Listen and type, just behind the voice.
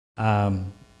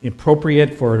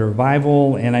appropriate for a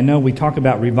revival. And I know we talk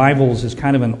about revivals as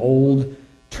kind of an old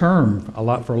term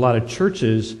for a lot of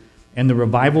churches, and the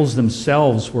revivals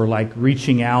themselves were like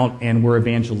reaching out and were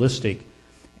evangelistic.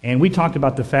 And we talked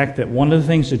about the fact that one of the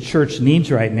things the church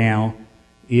needs right now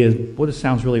is, boy, this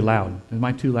sounds really loud. Am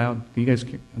I too loud? Can you guys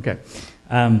hear? Okay.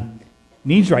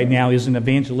 Needs right now is an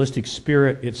evangelistic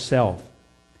spirit itself.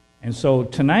 And so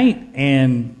tonight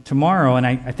and tomorrow, and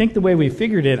I think the way we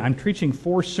figured it, I'm preaching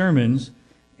 4 sermons,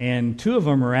 and 2 of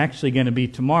them are actually going to be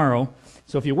tomorrow.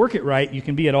 So if you work it right, you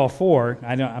can be at all 4.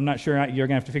 I'm not sure you're going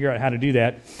to have to figure out how to do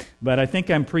that. But I think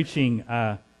I'm preaching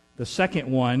the second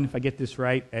one, if I get this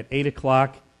right, at 8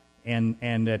 o'clock and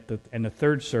the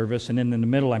third service. And then in the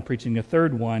middle, I'm preaching the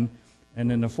third one, and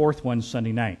then the fourth one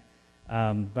Sunday night.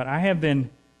 But I have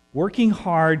been working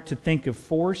hard to think of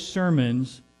 4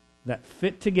 sermons that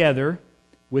fit together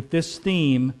with this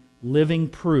theme, living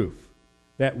proof.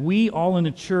 That we all in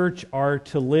the church are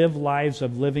to live lives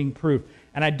of living proof.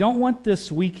 And I don't want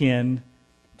this weekend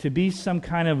to be some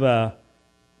kind of a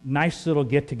nice little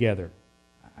get-together.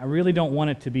 I really don't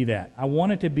want it to be that. I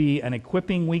want it to be an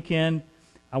equipping weekend.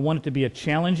 I want it to be a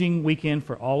challenging weekend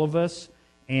for all of us.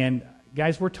 And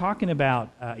guys, we're talking about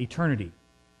eternity.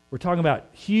 We're talking about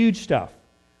huge stuff.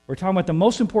 We're talking about the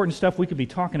most important stuff we could be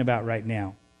talking about right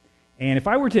now. And if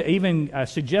I were to even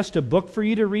suggest a book for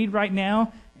you to read right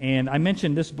now, and I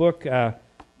mentioned this book to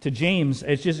James,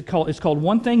 it's called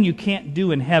One Thing You Can't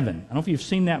Do in Heaven. I don't know if you've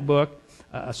seen that book.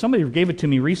 Somebody gave it to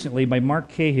me recently by Mark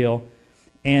Cahill.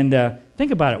 And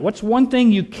think about it. What's one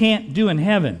thing you can't do in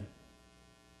heaven?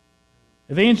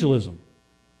 Evangelism.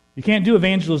 You can't do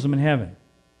evangelism in heaven.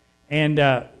 And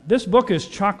this book is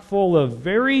chock full of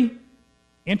very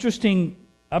interesting,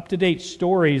 up-to-date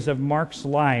stories of Mark's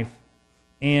life.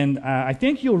 And I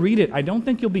think you'll read it. I don't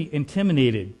think you'll be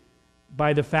intimidated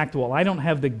by the fact, well, I don't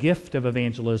have the gift of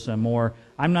evangelism, or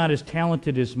I'm not as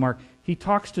talented as Mark. He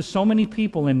talks to so many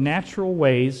people in natural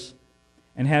ways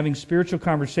and having spiritual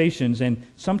conversations, and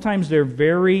sometimes they're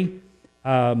very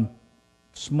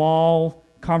small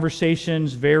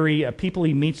conversations, very people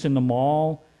he meets in the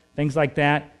mall, things like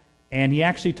that. And he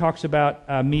actually talks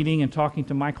about meeting and talking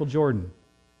to Michael Jordan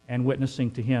and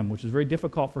witnessing to him, which is very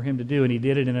difficult for him to do, and he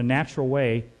did it in a natural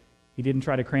way. He didn't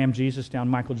try to cram Jesus down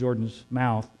Michael Jordan's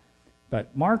mouth.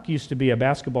 But Mark used to be a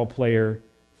basketball player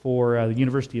for the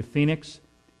University of Phoenix.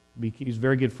 He was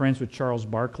very good friends with Charles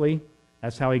Barkley.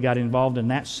 That's how he got involved in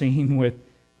that scene with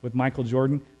Michael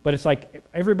Jordan. But it's like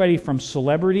everybody from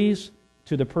celebrities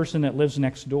to the person that lives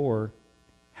next door,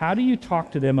 how do you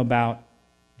talk to them about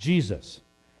Jesus?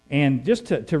 And just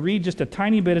to read just a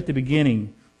tiny bit at the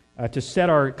beginning, to set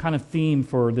our kind of theme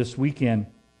for this weekend,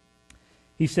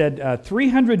 he said,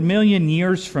 300 million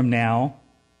years from now,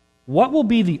 what will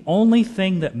be the only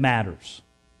thing that matters?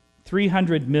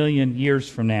 300 million years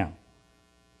from now.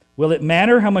 Will it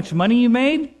matter how much money you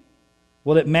made?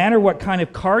 Will it matter what kind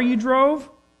of car you drove?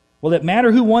 Will it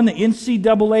matter who won the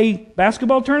NCAA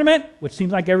basketball tournament, which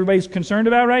seems like everybody's concerned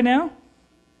about right now?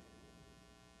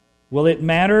 Will it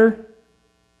matter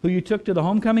who you took to the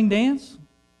homecoming dance?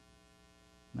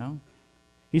 No.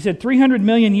 He said 300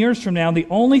 million years from now, the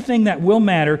only thing that will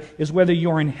matter is whether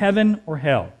you're in heaven or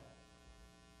hell.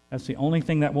 That's the only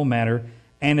thing that will matter.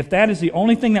 And if that is the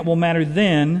only thing that will matter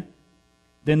then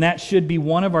that should be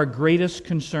one of our greatest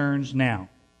concerns now.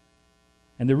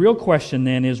 And the real question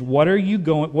then is, what are you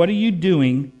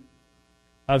doing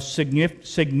of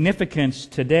significance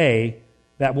today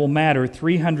that will matter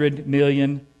 300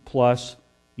 million plus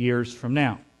years from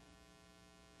now?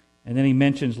 And then he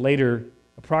mentions later,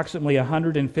 approximately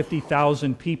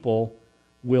 150,000 people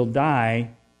will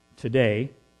die today.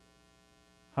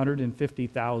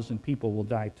 150,000 people will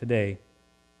die today.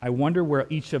 I wonder where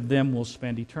each of them will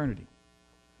spend eternity.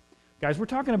 Guys, we're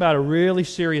talking about a really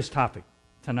serious topic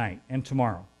tonight and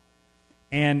tomorrow.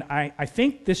 And I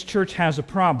think this church has a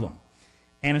problem.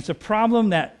 And it's a problem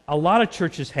that a lot of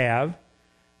churches have,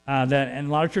 and a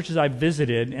lot of churches I've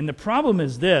visited. And the problem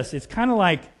is this. It's kind of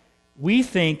like we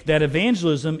think that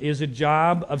evangelism is a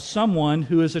job of someone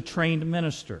who is a trained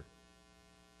minister,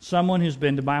 someone who's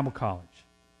been to Bible college.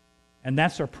 And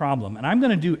that's our problem. And I'm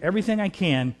going to do everything I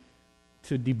can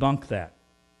to debunk that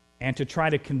and to try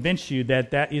to convince you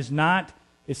that that is not,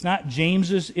 it's not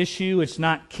James's issue, it's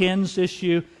not Ken's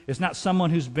issue, it's not someone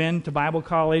who's been to Bible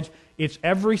college. It's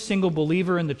every single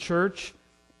believer in the church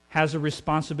has a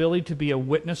responsibility to be a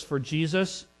witness for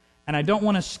Jesus. And I don't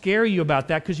want to scare you about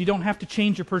that, because you don't have to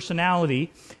change your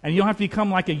personality, and you don't have to become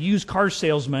like a used car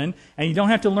salesman, and you don't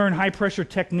have to learn high-pressure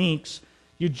techniques.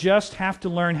 You just have to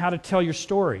learn how to tell your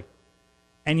story.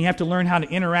 And you have to learn how to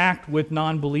interact with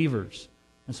non-believers.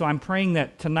 And so I'm praying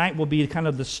that tonight will be kind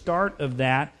of the start of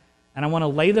that. And I want to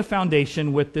lay the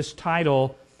foundation with this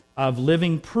title of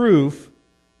Living Proof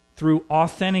Through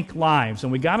Authentic Lives.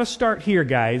 And we got to start here,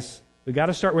 guys. We got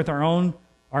to start with our own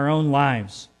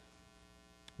lives.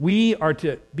 We are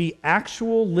to be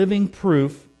actual living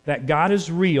proof that God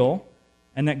is real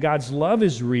and that God's love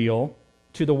is real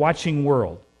to the watching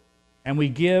world. And we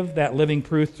give that living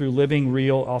proof through living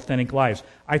real, authentic lives.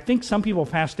 I think some people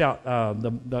passed out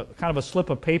the kind of a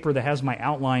slip of paper that has my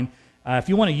outline. If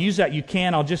you want to use that, you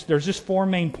can. There's just 4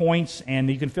 main points, and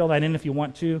you can fill that in if you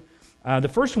want to. The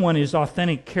first one is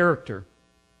authentic character.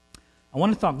 I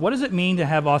want to talk, what does it mean to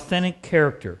have authentic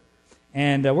character?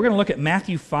 And we're going to look at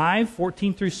Matthew 5,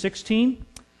 14 through 16,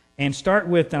 and start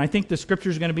with, and I think the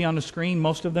scriptures are going to be on the screen,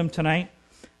 most of them tonight.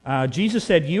 Jesus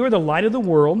said, "You are the light of the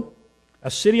world. A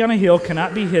city on a hill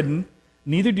cannot be hidden.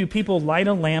 Neither do people light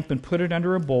a lamp and put it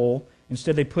under a bowl.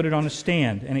 Instead, they put it on a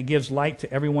stand, and it gives light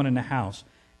to everyone in the house.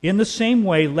 In the same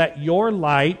way, let your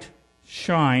light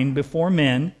shine before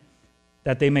men,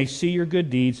 that they may see your good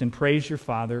deeds and praise your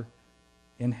Father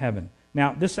in heaven."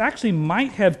 Now, this actually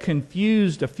might have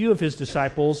confused a few of his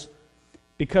disciples,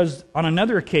 because on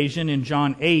another occasion in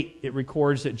John 8, it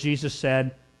records that Jesus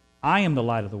said, "I am the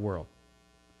light of the world."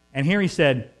 And here he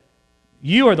said,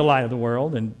 "You are the light of the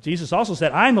world." And Jesus also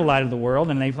said, "I am the light of the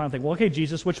world." And they finally think, well, okay,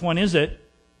 Jesus, which one is it?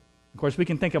 Of course, we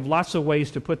can think of lots of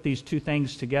ways to put these two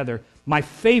things together. My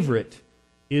favorite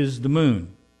is the moon.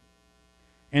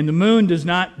 And the moon does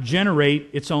not generate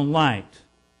its own light.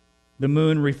 The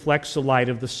moon reflects the light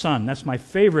of the sun. That's my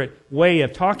favorite way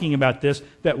of talking about this,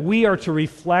 that we are to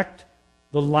reflect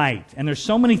the light. And there's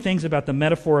so many things about the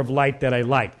metaphor of light that I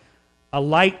like. A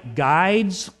light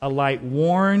guides, a light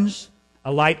warns,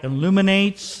 a light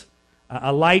illuminates,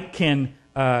 a light can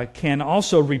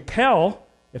also repel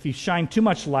if you shine too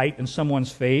much light in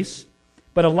someone's face,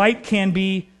 but a light can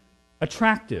be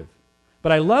attractive.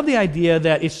 But I love the idea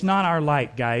that it's not our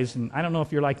light, guys, and I don't know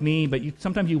if you're like me, but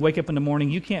sometimes you wake up in the morning,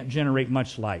 you can't generate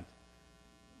much light.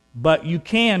 But you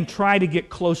can try to get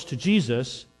close to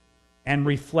Jesus and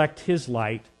reflect His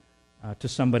light to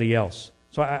somebody else.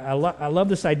 So I love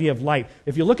this idea of light.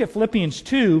 If you look at Philippians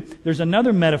 2, there's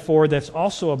another metaphor that's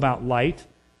also about light.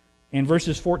 In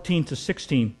verses 14 to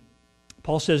 16,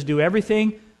 Paul says, "Do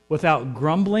everything without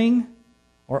grumbling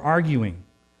or arguing,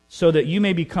 so that you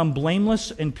may become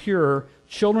blameless and pure,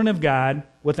 children of God,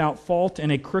 without fault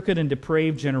in a crooked and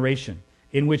depraved generation,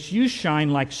 in which you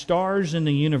shine like stars in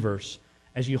the universe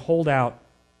as you hold out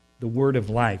the word of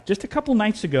life." Just a couple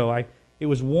nights ago, it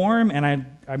was warm, and I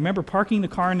remember parking the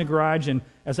car in the garage, and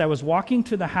as I was walking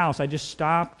to the house, I just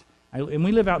stopped. And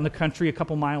we live out in the country a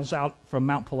couple miles out from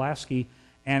Mount Pulaski,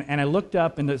 and I looked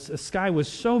up, and the sky was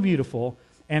so beautiful,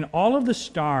 and all of the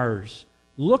stars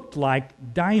looked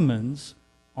like diamonds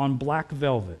on black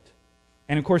velvet.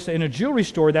 And of course, in a jewelry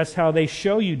store, that's how they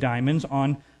show you diamonds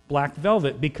on black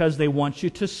velvet, because they want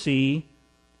you to see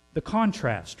the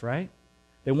contrast, right?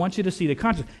 They want you to see the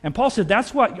contrast. And Paul said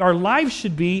that's what our lives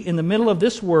should be in the middle of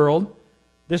this world,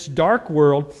 this dark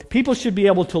world. People should be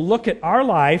able to look at our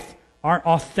life, our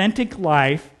authentic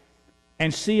life,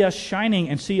 and see us shining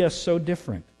and see us so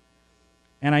different.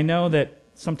 And I know that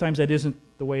sometimes that isn't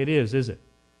the way it is it?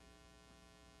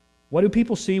 What do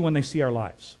people see when they see our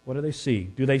lives? What do they see?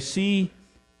 Do they see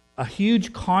a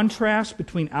huge contrast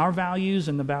between our values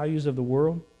and the values of the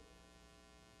world?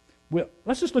 Well,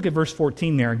 let's just look at verse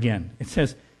 14 there again. It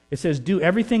says, "Do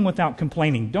everything without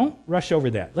complaining." Don't rush over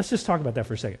that. Let's just talk about that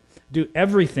for a second. Do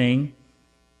everything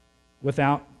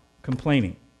without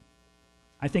complaining.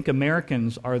 I think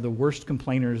Americans are the worst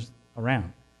complainers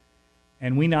around.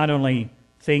 And we not only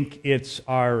think it's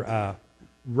our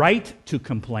right to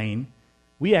complain,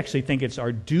 we actually think it's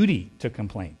our duty to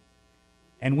complain.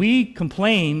 And we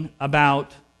complain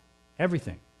about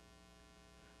everything.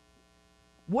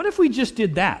 What if we just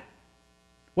did that?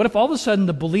 What if all of a sudden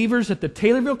the believers at the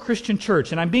Taylorville Christian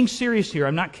Church, and I'm being serious here,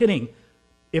 I'm not kidding,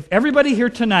 if everybody here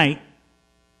tonight,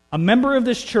 a member of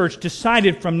this church,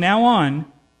 decided from now on,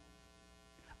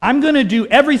 I'm going to do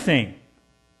everything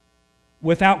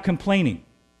without complaining.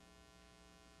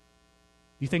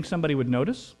 Do you think somebody would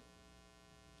notice?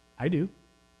 I do.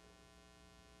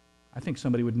 I think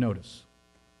somebody would notice.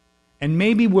 And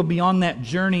maybe we'll be on that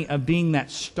journey of being that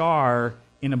star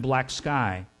in a black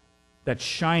sky that's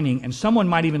shining, and someone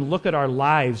might even look at our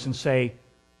lives and say,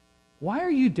 "Why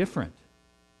are you different?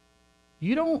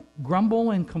 You don't grumble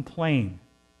and complain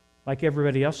like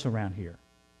everybody else around here."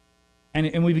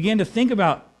 And we begin to think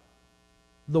about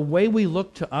the way we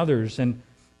look to others. And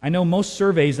I know most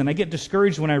surveys, and I get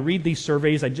discouraged when I read these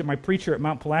surveys. My preacher at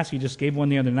Mount Pulaski just gave one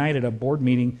the other night at a board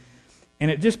meeting,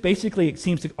 And it just basically, it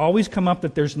seems to always come up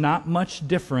that there's not much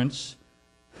difference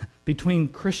between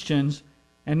Christians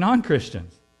and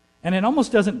non-Christians. And it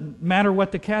almost doesn't matter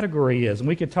what the category is. And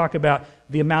we could talk about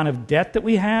the amount of debt that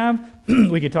we have.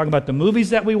 We could talk about the movies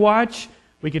that we watch.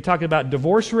 We could talk about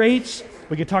divorce rates.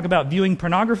 We could talk about viewing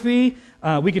pornography.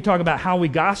 We could talk about how we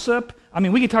gossip. I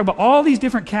mean, we could talk about all these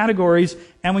different categories,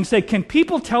 and we can say, can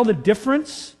people tell the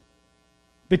difference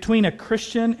between a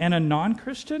Christian and a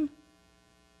non-Christian?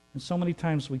 And so many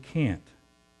times we can't.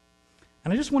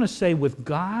 And I just want to say, with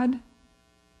God,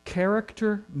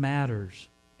 character matters,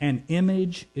 and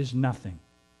image is nothing.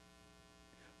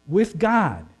 With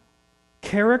God,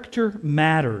 character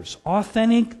matters.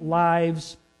 Authentic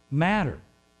lives matter.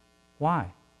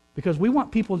 Why? Because we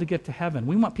want people to get to heaven.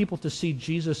 We want people to see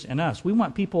Jesus in us. We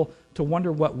want people to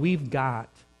wonder what we've got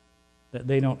that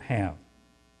they don't have.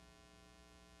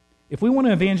 If we want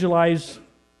to evangelize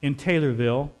in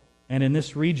Taylorville and in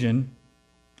this region,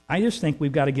 I just think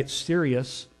we've got to get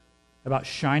serious about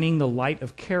shining the light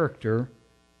of character.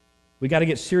 We've got to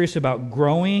get serious about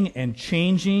growing and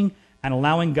changing and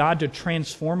allowing God to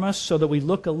transform us so that we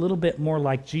look a little bit more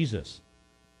like Jesus.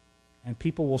 And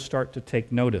people will start to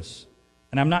take notice.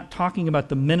 And I'm not talking about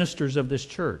the ministers of this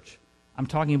church. I'm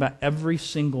talking about every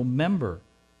single member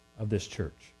of this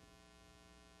church.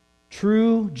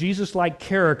 True Jesus-like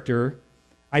character,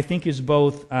 I think, is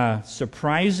both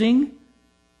surprising,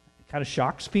 it kind of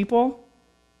shocks people,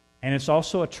 and it's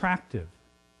also attractive.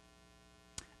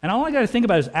 And all I got to think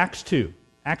about is Acts 2.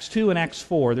 Acts 2 and Acts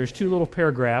 4. There's two little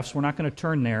paragraphs. We're not going to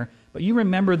turn there. But you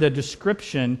remember the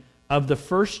description of the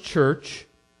first church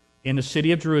in the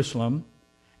city of Jerusalem,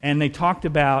 and they talked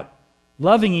about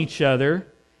loving each other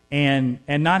and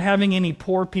not having any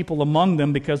poor people among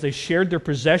them because they shared their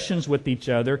possessions with each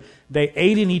other. They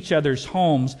ate in each other's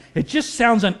homes. It just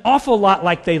sounds an awful lot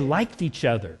like they liked each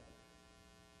other.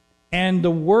 And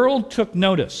the world took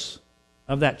notice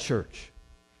of that church.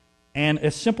 And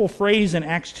a simple phrase in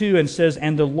Acts 2 and says,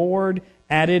 and the Lord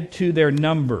added to their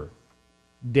number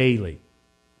daily.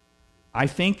 I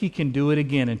think He can do it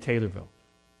again in Taylorville.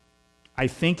 I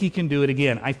think He can do it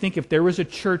again. I think if there was a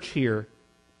church here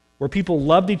where people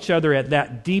loved each other at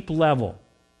that deep level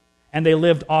and they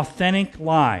lived authentic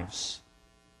lives,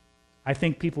 I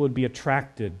think people would be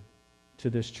attracted to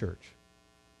this church.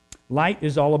 Light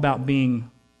is all about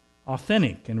being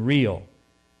authentic and real.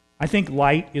 I think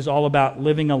light is all about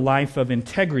living a life of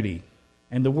integrity.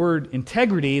 And the word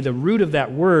integrity, the root of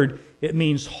that word, it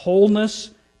means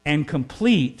wholeness and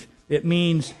complete. It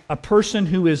means a person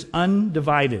who is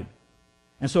undivided.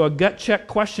 And so a gut check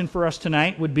question for us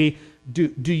tonight would be,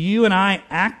 do you and I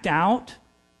act out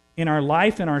in our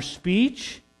life and our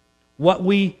speech what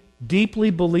we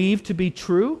deeply believe to be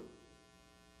true?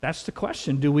 That's the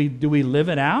question. Do we live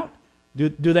it out?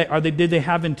 Did they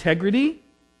have integrity?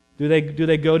 Do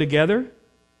they go together?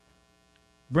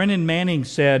 Brennan Manning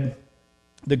said,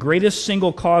 the greatest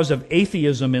single cause of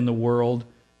atheism in the world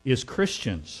is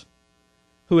Christians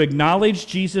who acknowledge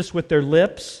Jesus with their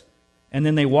lips and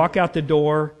then they walk out the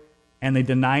door and they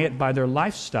deny it by their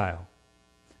lifestyle.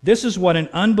 This is what an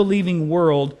unbelieving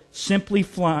world simply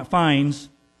finds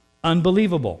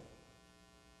unbelievable.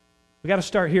 We got to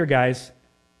start here, guys.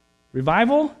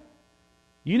 Revival,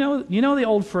 you know the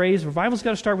old phrase, revival's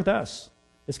got to start with us.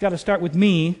 It's got to start with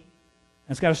me, and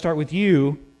it's got to start with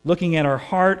you, looking at our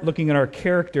heart, looking at our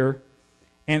character.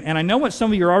 And I know what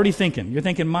some of you are already thinking. You're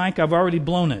thinking, Mike, I've already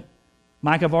blown it.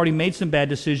 Mike, I've already made some bad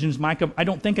decisions. Mike, I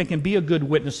don't think I can be a good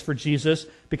witness for Jesus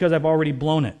because I've already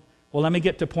blown it. Well, let me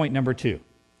get to point number 2.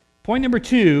 Point number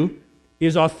 2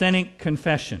 is authentic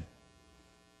confession.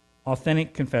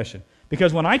 Authentic confession.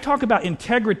 Because when I talk about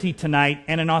integrity tonight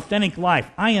and an authentic life,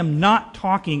 I am not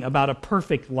talking about a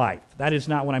perfect life. That is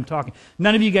not what I'm talking.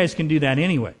 None of you guys can do that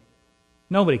anyway.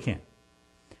 Nobody can.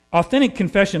 Authentic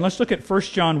confession, let's look at 1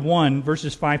 John 1,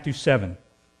 verses 5 through 7.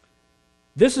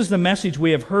 This is the message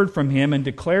we have heard from Him and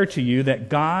declare to you that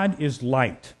God is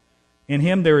light. In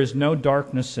Him there is no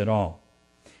darkness at all.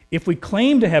 If we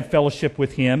claim to have fellowship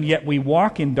with Him, yet we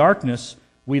walk in darkness,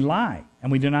 we lie,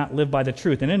 and we do not live by the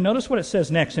truth. And then notice what it says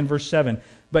next in verse 7.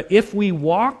 But if we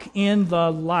walk in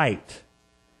the light,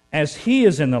 as He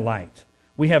is in the light,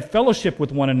 we have fellowship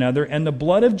with one another, and the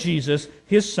blood of Jesus,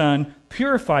 His Son,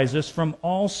 purifies us from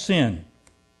all sin.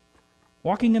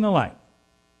 Walking in the light.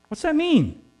 What's that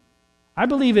mean? I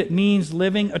believe it means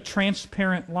living a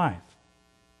transparent life.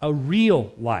 A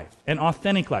real life, an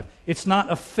authentic life. It's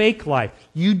not a fake life.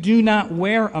 You do not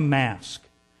wear a mask.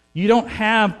 You don't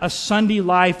have a Sunday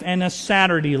life and a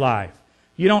Saturday life.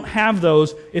 You don't have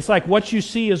those. It's like what you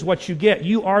see is what you get.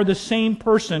 You are the same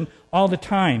person all the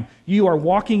time. You are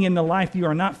walking in the life. You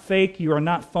are not fake. You are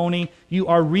not phony. You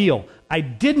are real. I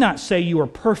did not say you are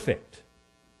perfect.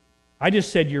 I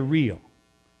just said you're real.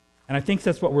 And I think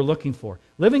that's what we're looking for.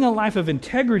 Living a life of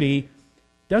integrity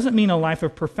doesn't mean a life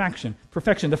of perfection.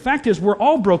 The fact is, we're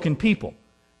all broken people.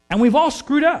 And we've all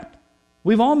screwed up.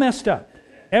 We've all messed up.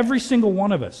 Every single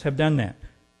one of us have done that.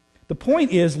 The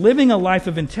point is, living a life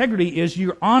of integrity is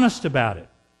you're honest about it.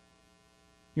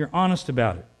 You're honest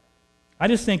about it. I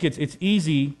just think it's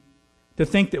easy to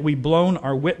think that we've blown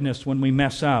our witness when we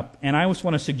mess up. And I just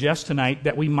want to suggest tonight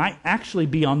that we might actually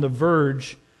be on the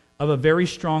verge of a very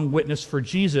strong witness for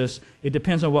Jesus. It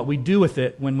depends on what we do with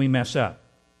it when we mess up.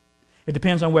 It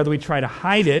depends on whether we try to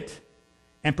hide it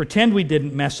and pretend we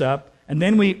didn't mess up, and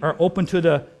then we are open to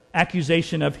the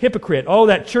accusation of hypocrite. Oh,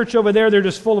 that church over there, they're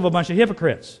just full of a bunch of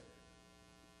hypocrites.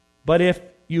 But if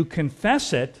you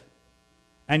confess it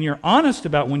and you're honest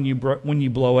about when you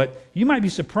blow it, you might be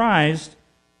surprised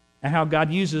at how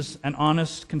God uses an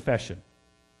honest confession.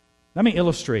 Let me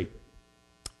illustrate.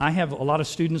 I have a lot of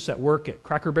students that work at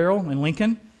Cracker Barrel in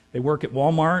Lincoln. They work at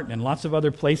Walmart and lots of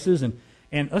other places.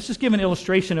 And let's just give an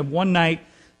illustration of one night.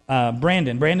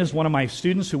 Brandon. Brandon's one of my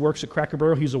students who works at Cracker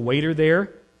Barrel. He's a waiter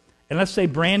there. And let's say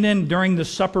Brandon, during the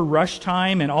supper rush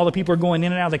time, and all the people are going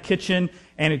in and out of the kitchen,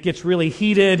 and it gets really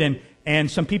heated,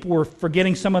 and some people were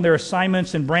forgetting some of their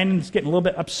assignments, and Brandon's getting a little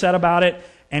bit upset about it,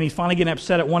 and he's finally getting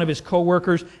upset at one of his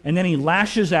coworkers, and then he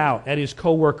lashes out at his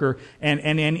coworker,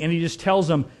 and he just tells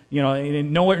him,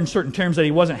 in no certain terms, that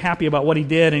he wasn't happy about what he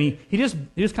did, and he just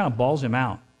kind of bawls him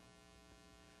out.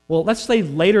 Well, let's say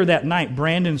later that night,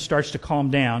 Brandon starts to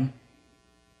calm down,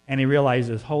 and he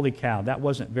realizes, holy cow, that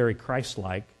wasn't very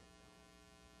Christ-like.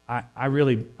 I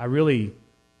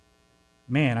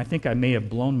think I may have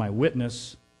blown my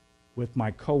witness with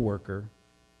my coworker.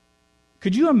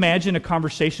 Could you imagine a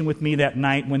conversation with me that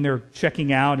night when they're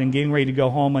checking out and getting ready to go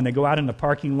home, and they go out in the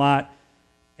parking lot,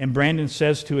 and Brandon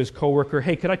says to his coworker,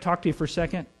 hey, could I talk to you for a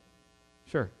second?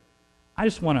 Sure. I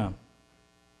just want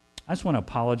to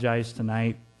apologize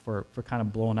tonight for kind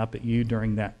of blowing up at you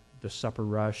during the supper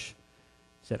rush.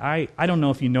 He said, I don't know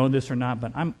if you know this or not,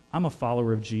 but I'm a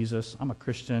follower of Jesus. I'm a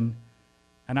Christian,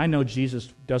 and I know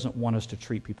Jesus doesn't want us to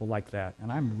treat people like that,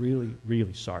 and I'm really,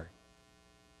 really sorry.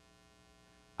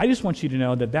 I just want you to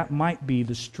know that might be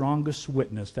the strongest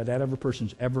witness that other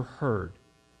person's ever heard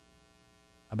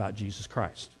about Jesus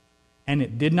Christ. And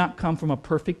it did not come from a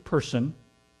perfect person.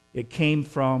 It came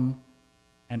from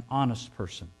an honest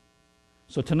person.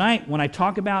 So tonight, when I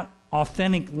talk about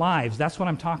authentic lives, that's what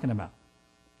I'm talking about.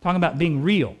 I'm talking about being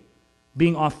real,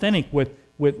 being authentic with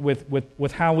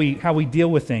how we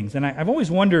deal with things. And I've always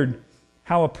wondered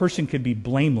how a person could be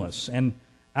blameless. And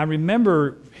I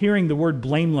remember hearing the word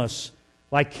blameless,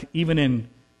 like even in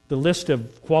the list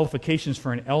of qualifications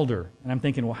for an elder. And I'm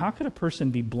thinking, well, how could a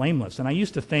person be blameless? And I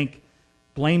used to think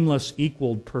blameless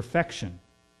equaled perfection.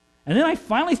 And then I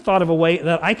finally thought of a way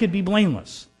that I could be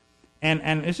blameless.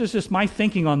 And this is just my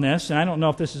thinking on this, and I don't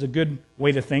know if this is a good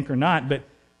way to think or not, but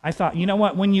I thought, you know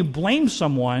what, when you blame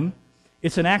someone,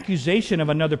 it's an accusation of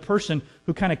another person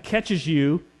who kind of catches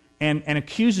you and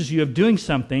accuses you of doing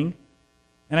something.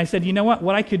 And I said, you know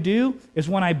what I could do is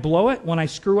when I blow it, when I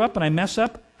screw up and I mess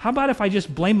up, how about if I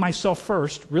just blame myself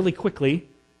first really quickly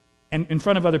and in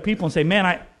front of other people and say, man,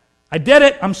 I did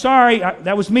it, I'm sorry,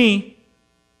 that was me.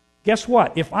 Guess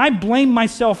what? If I blame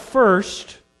myself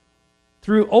first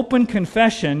through open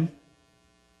confession,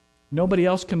 nobody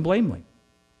else can blame me.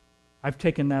 I've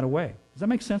taken that away. Does that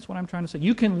make sense what I'm trying to say?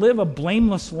 You can live a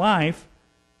blameless life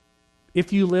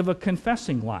if you live a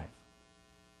confessing life.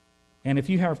 And if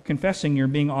you are confessing, you're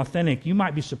being authentic, you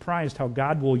might be surprised how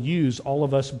God will use all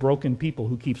of us broken people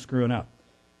who keep screwing up.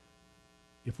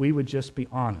 If we would just be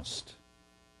honest.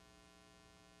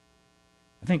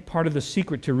 I think part of the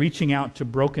secret to reaching out to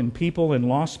broken people and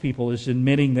lost people is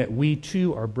admitting that we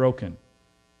too are broken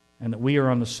and that we are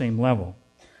on the same level.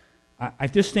 I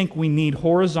just think we need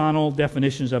horizontal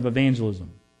definitions of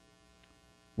evangelism.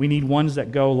 We need ones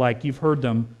that go like, you've heard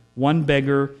them, one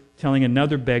beggar telling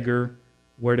another beggar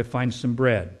where to find some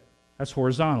bread. That's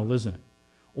horizontal, isn't it?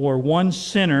 Or one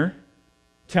sinner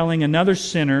telling another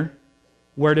sinner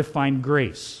where to find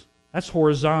grace. That's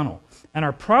horizontal. And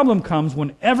our problem comes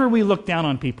whenever we look down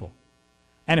on people.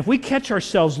 And if we catch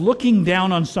ourselves looking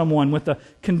down on someone with a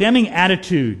condemning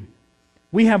attitude,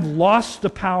 we have lost the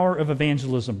power of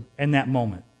evangelism in that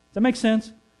moment. Does that make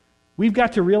sense? We've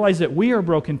got to realize that we are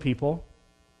broken people,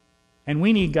 and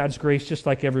we need God's grace just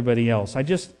like everybody else.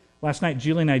 Last night,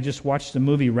 Julie and I just watched the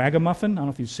movie Ragamuffin. I don't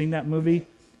know if you've seen that movie.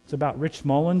 It's about Rich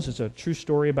Mullins. It's a true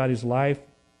story about his life.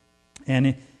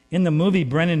 And in the movie,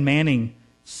 Brennan Manning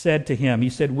said to him, he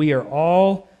said, we are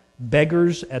all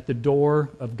beggars at the door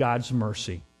of God's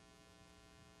mercy.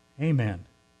 Amen.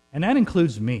 And that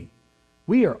includes me.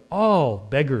 We are all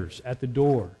beggars at the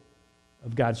door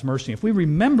of God's mercy. If we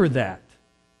remember that,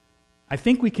 I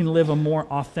think we can live a more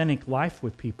authentic life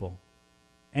with people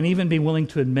and even be willing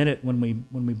to admit it when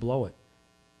we blow it.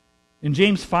 In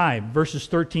James 5, verses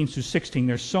 13 through 16,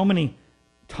 there's so many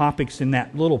topics in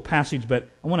that little passage, but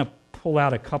I want to pull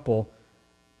out a couple.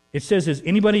 It says, is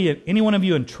any one of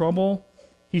you in trouble?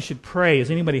 He should pray. Is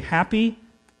anybody happy?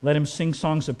 Let him sing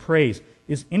songs of praise.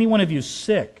 Is any one of you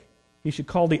sick? He should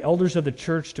call the elders of the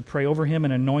church to pray over him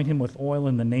and anoint him with oil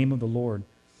in the name of the Lord.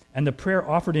 And the prayer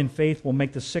offered in faith will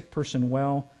make the sick person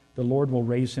well. The Lord will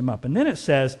raise him up. And then it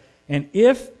says, and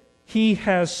if he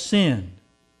has sinned,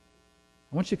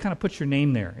 I want you to kind of put your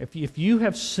name there. If you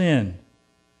have sinned,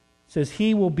 it says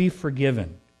he will be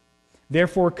forgiven.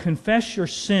 Therefore, confess your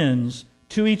sins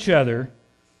to each other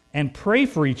and pray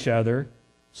for each other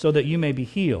so that you may be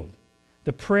healed.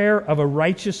 The prayer of a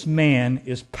righteous man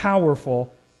is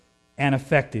powerful and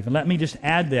effective. And let me just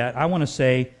add that. I want to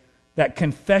say that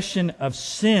confession of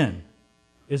sin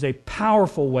is a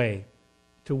powerful way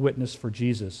to witness for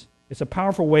Jesus. It's a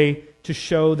powerful way to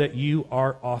show that you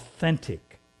are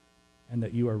authentic and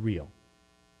that you are real.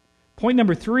 Point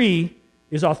number 3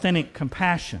 is authentic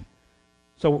compassion.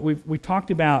 So we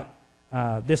talked about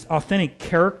this authentic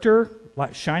character,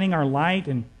 like shining our light,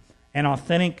 and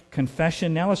authentic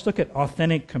confession. Now let's look at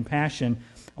authentic compassion.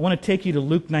 I want to take you to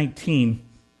Luke 19,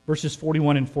 verses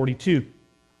 41 and 42.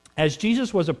 As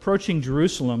Jesus was approaching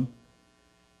Jerusalem,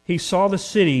 he saw the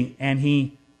city and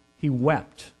he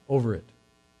wept over it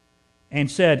and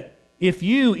said, if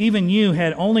you, even you,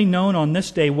 had only known on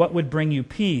this day what would bring you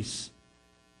peace,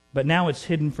 but now it's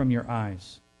hidden from your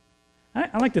eyes.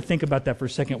 I like to think about that for a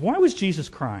second. Why was Jesus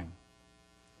crying?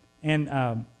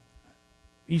 And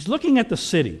he's looking at the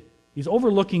city. He's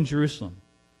overlooking Jerusalem.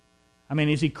 I mean,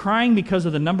 is he crying because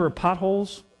of the number of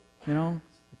potholes? You know,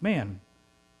 man,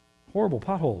 horrible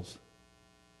potholes.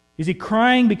 Is he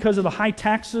crying because of the high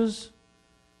taxes?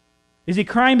 Is he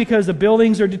crying because the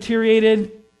buildings are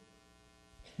deteriorated?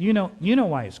 You know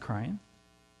why he's crying.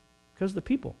 Because of the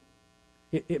people.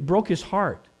 It broke his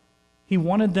heart. He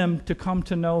wanted them to come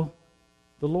to know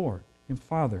the Lord and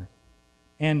Father.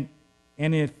 And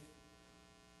if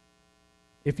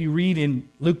you read in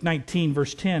Luke 19,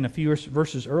 verse 10, a few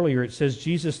verses earlier, it says,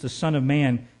 Jesus, the Son of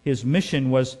Man, his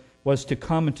mission was to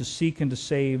come and to seek and to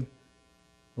save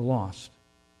the lost.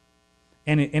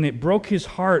 And it broke his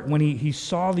heart when he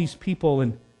saw these people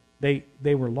and they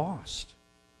were lost.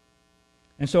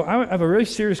 And so I have a really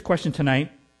serious question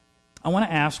tonight. I want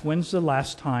to ask, when's the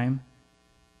last time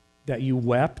that you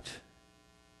wept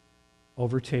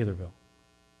over Taylorville?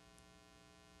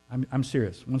 I'm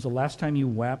serious. When's the last time you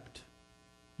wept?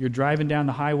 You're driving down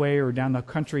the highway or down the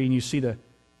country and you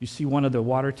see one of the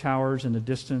water towers in the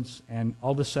distance, and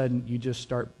all of a sudden you just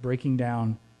start breaking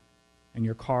down in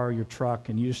your car, your truck,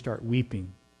 and you just start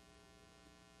weeping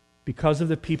because of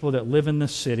the people that live in the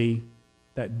city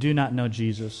that do not know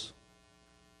Jesus,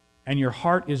 and your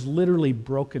heart is literally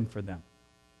broken for them.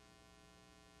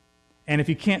 And if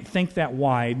you can't think that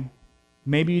wide,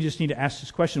 maybe you just need to ask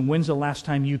this question: when's the last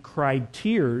time you cried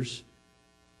tears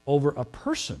over a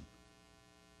person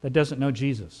that doesn't know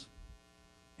Jesus?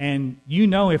 And you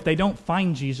know if they don't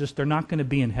find Jesus, they're not going to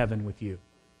be in heaven with you.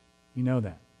 You know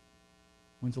that.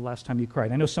 When's the last time you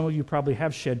cried? I know some of you probably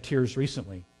have shed tears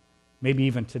recently, maybe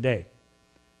even today.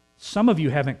 Some of you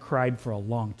haven't cried for a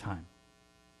long time.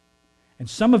 And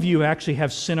some of you actually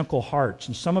have cynical hearts,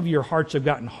 and some of your hearts have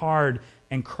gotten hard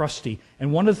and crusty.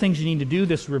 And one of the things you need to do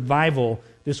this revival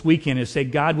this weekend is say,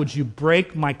 God, would you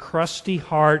break my crusty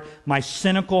heart, my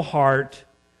cynical heart?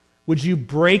 Would you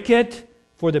break it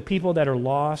for the people that are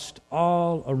lost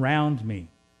all around me,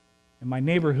 in my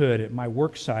neighborhood, at my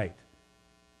work site?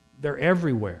 They're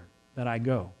everywhere that I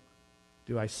go.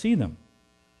 Do I see them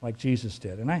like Jesus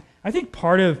did? And I think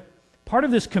part of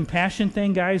this compassion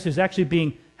thing, guys, is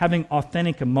actually having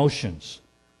authentic emotions.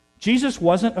 Jesus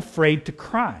wasn't afraid to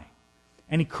cry.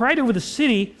 And he cried over the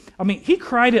city. I mean, he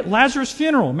cried at Lazarus'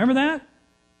 funeral. Remember that?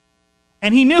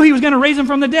 And he knew he was going to raise him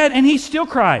from the dead, and he still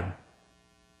cried.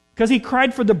 Because he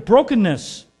cried for the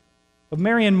brokenness of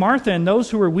Mary and Martha and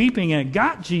those who were weeping, and it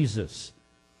got Jesus.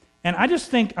 And I just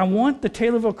think I want the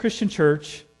Taylorville Christian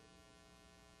Church,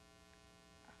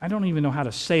 I don't even know how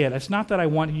to say it. It's not that I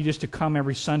want you just to come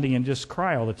every Sunday and just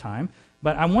cry all the time,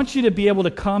 but I want you to be able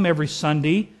to come every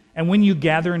Sunday, and when you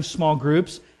gather in small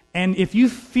groups, and if you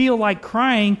feel like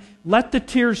crying, let the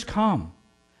tears come.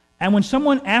 And when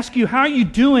someone asks you, how are you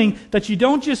doing, that you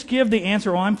don't just give the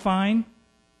answer, oh, I'm fine.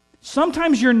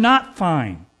 Sometimes you're not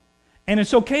fine. And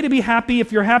it's okay to be happy.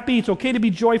 If you're happy, it's okay to be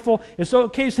joyful. It's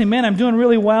okay to say, man, I'm doing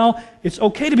really well. It's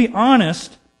okay to be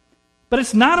honest, but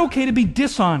it's not okay to be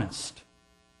dishonest.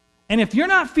 And if you're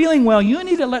not feeling well, you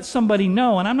need to let somebody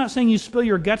know. And I'm not saying you spill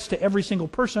your guts to every single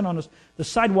person on the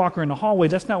sidewalk or in the hallway.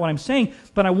 That's not what I'm saying.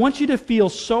 But I want you to feel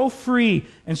so free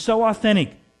and so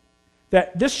authentic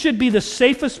that this should be the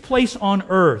safest place on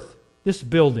earth. This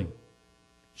building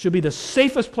should be the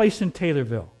safest place in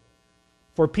Taylorville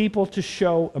for people to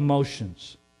show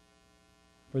emotions.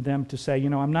 For them to say,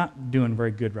 I'm not doing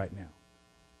very good right now.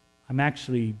 I'm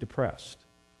actually depressed.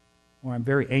 Or I'm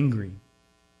very angry.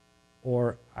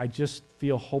 Or I just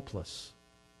feel hopeless.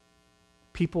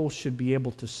 People should be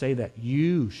able to say that.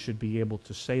 You should be able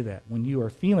to say that when you are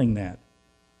feeling that.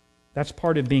 That's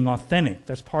part of being authentic.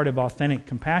 That's part of authentic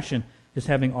compassion, is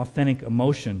having authentic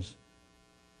emotions.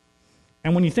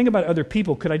 And when you think about other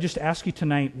people, could I just ask you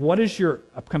tonight, what is your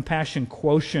compassion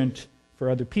quotient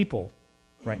for other people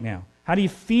right now? How do you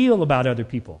feel about other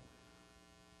people?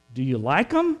 Do you like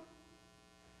them?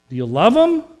 Do you love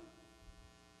them?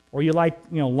 Or you like,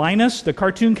 Linus, the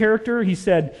cartoon character? He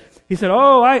said,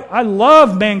 oh, I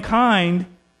love mankind.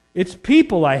 It's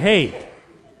people I hate.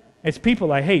 It's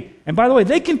people I hate. And by the way,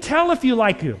 they can tell if you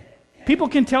like you. People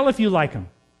can tell if you like them.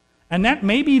 And that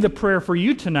may be the prayer for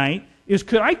you tonight, is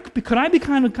could I become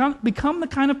the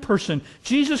kind of person,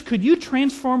 Jesus, could you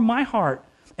transform my heart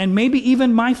and maybe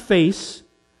even my face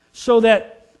so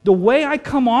that the way I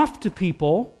come off to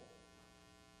people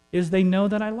is they know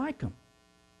that I like them.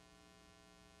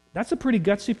 That's a pretty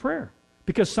gutsy prayer,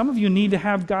 because some of you need to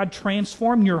have God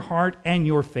transform your heart and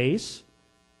your face.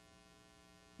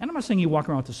 And I'm not saying you walk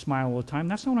around with a smile all the time.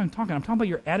 That's not what I'm talking. I'm talking about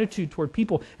your attitude toward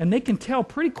people, and they can tell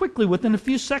pretty quickly within a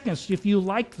few seconds if you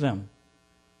like them.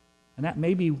 And that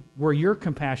may be where your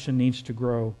compassion needs to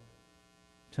grow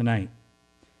tonight.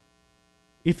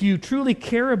 If you truly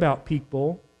care about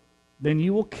people, then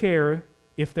you will care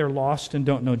if they're lost and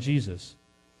don't know Jesus.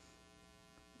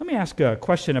 Let me ask a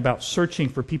question about searching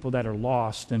for people that are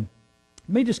lost. And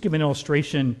let me just give an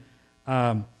illustration.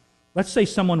 Let's say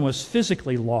someone was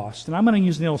physically lost. And I'm going to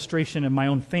use an illustration in my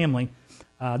own family.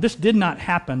 This did not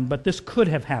happen, but this could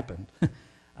have happened.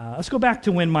 Let's go back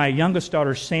to when my youngest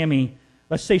daughter, Sammy,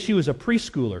 let's say she was a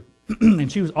preschooler.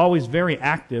 And she was always very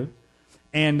active.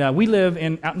 And we live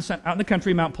out in the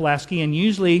country, Mount Pulaski, and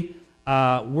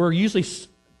we're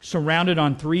surrounded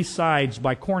on three sides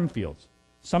by cornfields.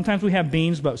 Sometimes we have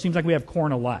beans, but it seems like we have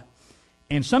corn a lot.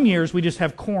 And some years we just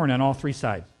have corn on all three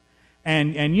sides.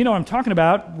 And you know what I'm talking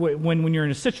about when you're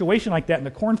in a situation like that and the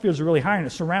cornfields are really high and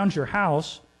it surrounds your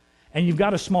house and you've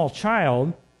got a small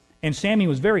child, and Sammy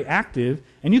was very active,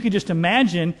 and you could just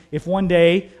imagine if one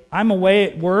day I'm away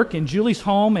at work and Julie's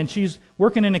home and she's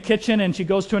working in the kitchen and she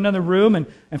goes to another room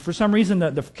and for some reason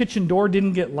the kitchen door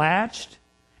didn't get latched.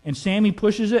 And Sammy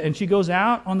pushes it, and she goes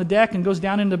out on the deck and goes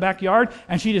down into the backyard,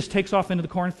 and she just takes off into the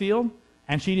cornfield,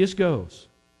 and she just goes.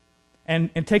 And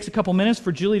it takes a couple minutes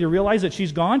for Julie to realize that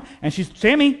she's gone, and she's,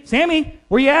 Sammy,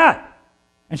 where you at?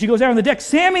 And she goes out on the deck,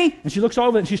 Sammy! And she looks all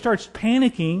over and she starts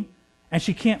panicking, and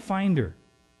she can't find her.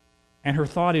 And her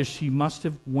thought is she must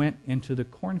have went into the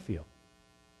cornfield.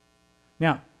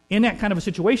 Now, in that kind of a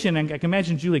situation, and I can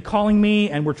imagine Julie calling me,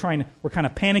 and we're kind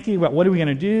of panicking about what are we going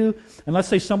to do. And let's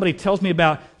say somebody tells me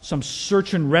about some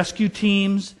search and rescue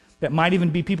teams that might even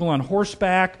be people on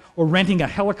horseback or renting a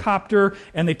helicopter,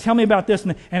 and they tell me about this,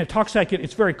 and it talks like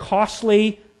it's very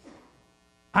costly.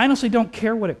 I honestly don't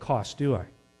care what it costs, do I?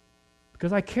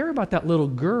 Because I care about that little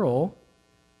girl,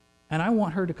 and I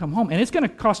want her to come home. And it's going to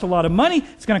cost a lot of money.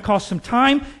 It's going to cost some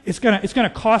time. It's going to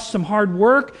cost some hard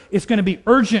work. It's going to be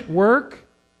urgent work.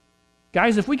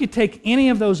 Guys, if we could take any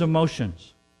of those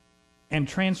emotions and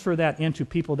transfer that into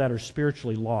people that are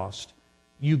spiritually lost,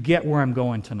 you get where I'm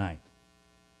going tonight.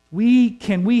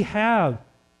 Can we have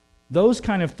those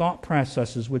kind of thought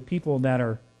processes with people that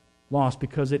are lost?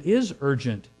 Because it is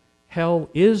urgent. Hell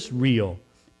is real.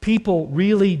 People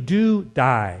really do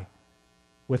die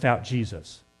without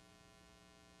Jesus.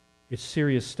 It's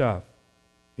serious stuff.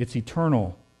 It's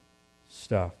eternal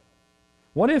stuff.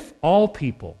 What if all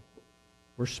people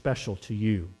were special to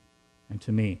you and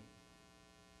to me?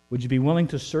 Would you be willing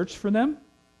to search for them?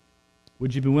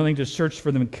 Would you be willing to search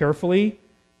for them carefully,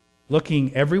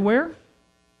 looking everywhere?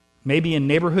 Maybe in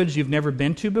neighborhoods you've never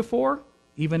been to before,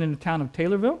 even in the town of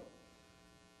Taylorville?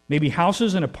 Maybe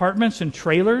houses and apartments and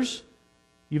trailers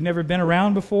you've never been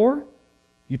around before?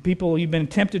 People you've been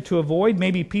tempted to avoid?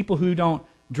 Maybe people who don't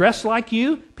dress like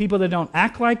you, people that don't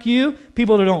act like you,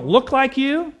 people that don't look like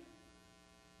you?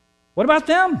 What about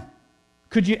them?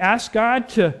 Could you ask God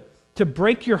to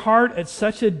break your heart at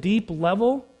such a deep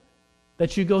level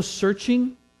that you go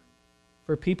searching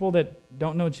for people that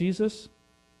don't know Jesus?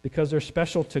 Because they're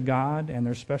special to God and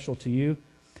they're special to you.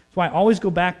 That's why I always go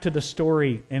back to the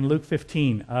story in Luke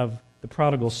 15 of the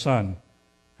prodigal son.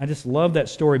 I just love that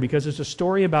story because it's a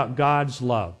story about God's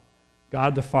love,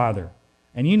 God the Father.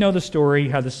 And you know the story,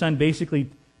 how the son basically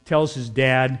tells his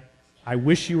dad, I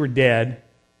wish you were dead,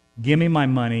 give me my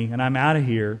money, and I'm out of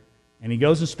here. And he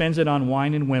goes and spends it on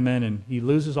wine and women, and he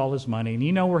loses all his money. And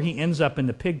you know where he ends up in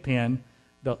the pig pen,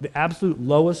 the absolute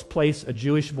lowest place a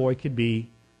Jewish boy could be,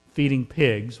 feeding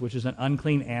pigs, which is an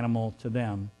unclean animal to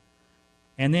them.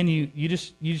 And then you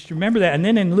just remember that. And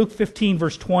then in Luke 15,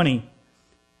 verse 20,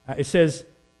 it says,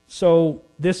 so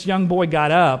this young boy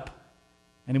got up,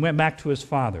 and he went back to his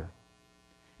father.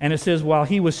 And it says, while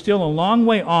he was still a long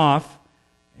way off,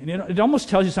 and it almost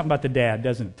tells you something about the dad,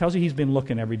 doesn't it? It tells you he's been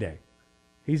looking every day.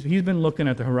 He's been looking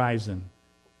at the horizon.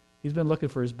 He's been looking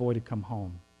for his boy to come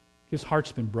home. His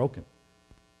heart's been broken.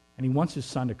 And he wants his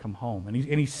son to come home. And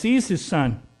he sees his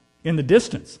son in the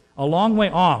distance, a long way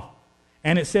off.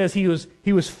 And it says he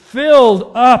was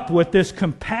filled up with this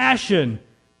compassion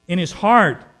in his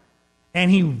heart. And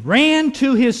he ran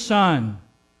to his son.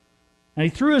 And he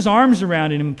threw his arms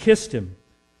around him and kissed him.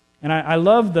 And I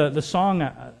love the song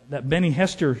that Benny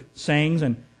Hester sings,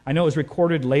 and I know it was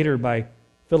recorded later by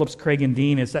Phillips, Craig, and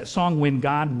Dean. It's that song, When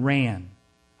God Ran.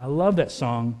 I love that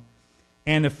song.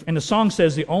 And the song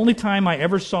says, the only time I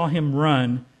ever saw him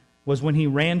run was when he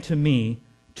ran to me,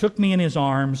 took me in his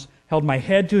arms, held my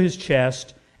head to his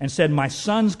chest, and said, my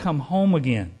son's come home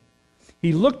again.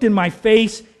 He looked in my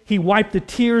face, he wiped the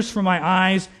tears from my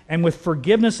eyes, and with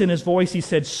forgiveness in his voice, he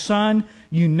said, son,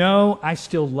 you know I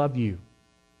still love you.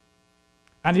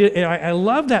 I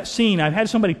love that scene. I've had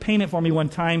somebody paint it for me one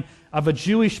time of a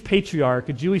Jewish patriarch,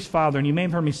 a Jewish father, and you may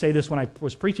have heard me say this when I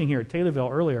was preaching here at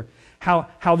Taylorville earlier,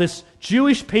 how this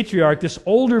Jewish patriarch, this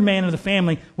older man of the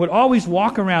family, would always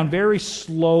walk around very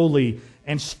slowly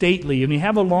and stately, and he'd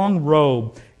have a long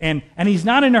robe, and he's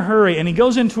not in a hurry, and he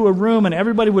goes into a room, and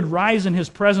everybody would rise in his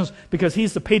presence because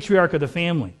he's the patriarch of the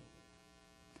family.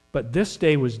 But this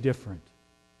day was different.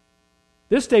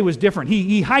 This day was different.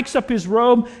 He hikes up his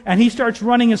robe and he starts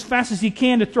running as fast as he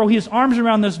can to throw his arms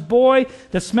around this boy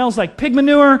that smells like pig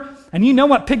manure. And you know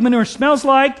what pig manure smells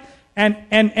like. And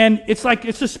it's like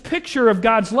it's this picture of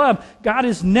God's love. God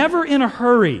is never in a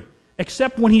hurry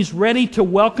except when he's ready to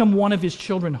welcome one of his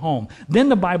children home. Then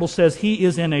the Bible says he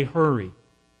is in a hurry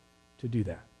to do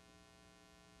that.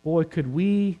 Boy, could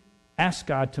we ask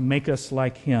God to make us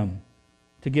like him,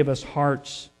 to give us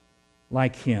hearts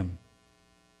like him.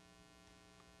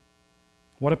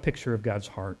 What a picture of God's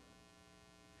heart.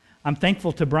 I'm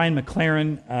thankful to Brian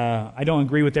McLaren. I don't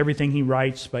agree with everything he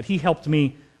writes, but he helped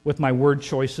me with my word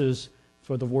choices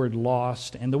for the word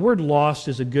lost. And the word lost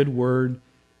is a good word.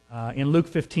 In Luke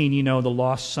 15, you know, the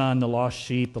lost son, the lost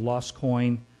sheep, the lost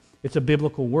coin. It's a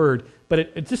biblical word, but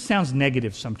it just sounds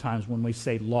negative sometimes when we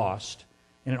say lost.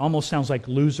 And it almost sounds like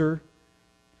loser.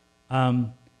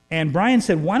 And Brian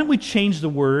said, why don't we change the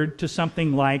word to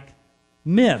something like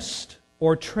missed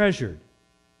or treasured?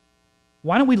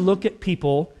 Why don't we look at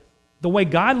people the way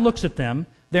God looks at them?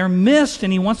 They're missed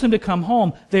and he wants them to come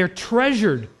home. They're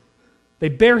treasured. They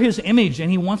bear his image and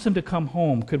he wants them to come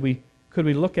home. Could we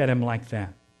look at him like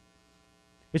that?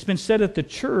 It's been said that the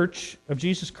church of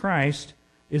Jesus Christ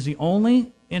is the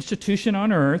only institution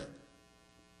on earth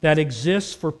that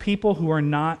exists for people who are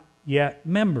not yet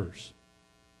members.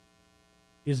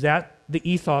 Is that the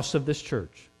ethos of this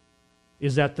church?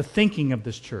 Is that the thinking of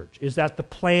this church? Is that the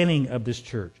planning of this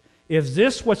church? Is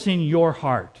this what's in your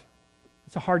heart?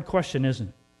 It's a hard question,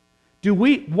 isn't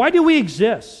it? Why do we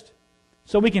exist?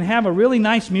 So we can have a really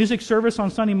nice music service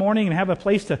on Sunday morning and have a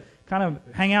place to kind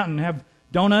of hang out and have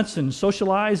donuts and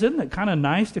socialize? Isn't it kind of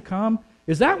nice to come?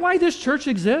 Is that why this church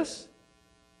exists?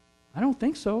 I don't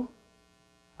think so.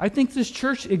 I think this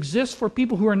church exists for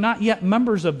people who are not yet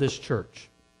members of this church.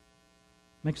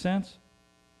 Make sense?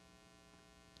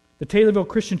 The Taylorville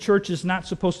Christian Church is not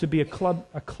supposed to be a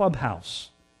clubhouse.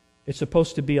 It's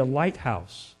supposed to be a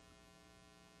lighthouse.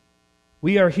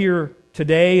 We are here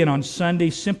today and on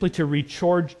Sunday simply to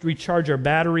recharge our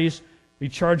batteries,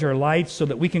 recharge our lights so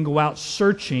that we can go out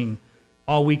searching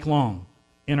all week long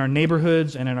in our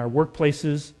neighborhoods and in our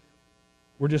workplaces.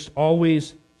 We're just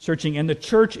always searching. And the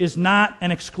church is not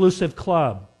an exclusive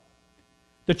club.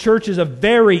 The church is a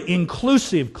very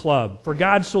inclusive club. For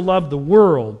God so loved the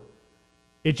world,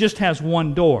 it just has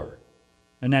one door,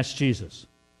 and that's Jesus.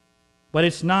 But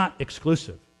it's not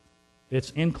exclusive.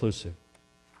 It's inclusive.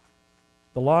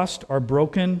 The lost are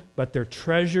broken, but they're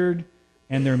treasured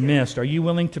and they're missed. Are you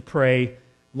willing to pray,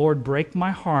 Lord, break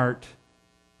my heart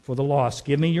for the lost?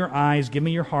 Give me your eyes, give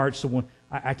me your heart, so when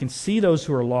I can see those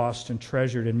who are lost and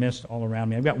treasured and missed all around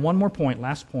me. I've got one more point,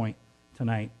 last point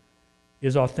tonight,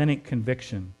 is authentic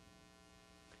conviction.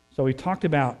 So we talked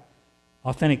about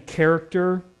authentic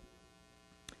character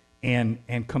and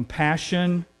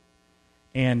compassion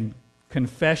and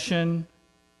confession.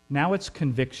 Now it's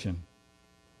conviction.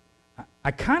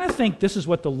 I kind of think this is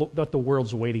what the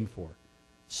world's waiting for.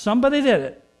 Somebody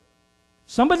that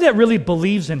really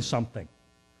believes in something,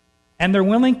 and they're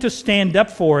willing to stand up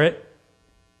for it,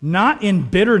 not in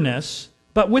bitterness,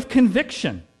 but with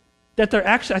conviction. That they're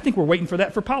actually, I think we're waiting for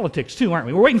that for politics too, aren't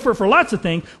we? We're waiting for lots of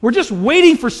things. We're just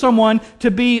waiting for someone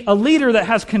to be a leader that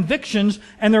has convictions,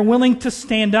 and they're willing to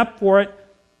stand up for it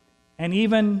and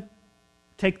even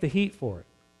take the heat for it.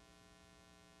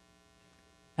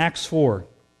 Acts 4,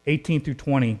 18 through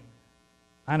 20.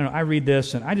 I don't know, I read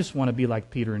this and I just want to be like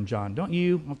Peter and John. Don't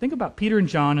you? Well, think about Peter and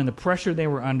John and the pressure they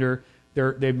were under.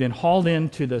 They've been hauled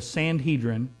into the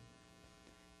Sanhedrin.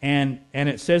 And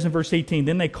it says in verse 18,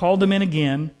 then they called them in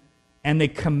again, and they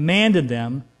commanded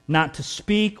them not to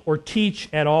speak or teach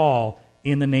at all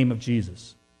in the name of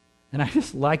Jesus. And I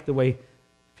just like the way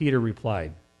Peter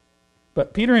replied.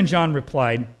 But Peter and John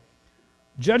replied,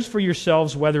 judge for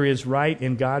yourselves whether it is right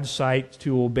in God's sight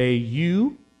to obey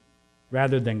you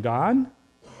rather than God.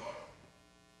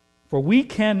 For we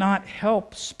cannot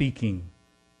help speaking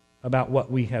about what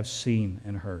we have seen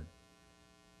and heard.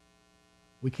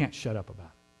 We can't shut up about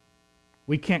it.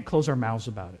 We can't close our mouths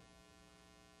about it.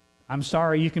 I'm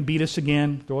sorry, you can beat us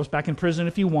again, throw us back in prison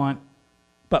if you want,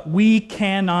 but we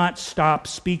cannot stop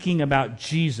speaking about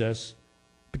Jesus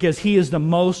because He is the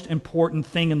most important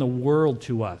thing in the world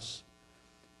to us.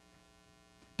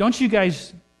 Don't you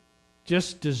guys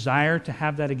just desire to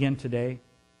have that again today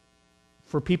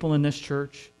for people in this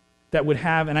church that would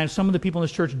have, and some of the people in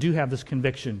this church do have this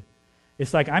conviction.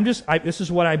 It's like, this is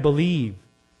what I believe,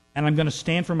 and I'm going to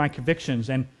stand for my convictions,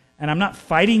 and I'm not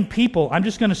fighting people. I'm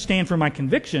just going to stand for my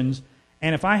convictions,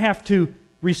 and if I have to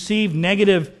receive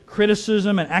negative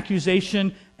criticism and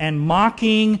accusation and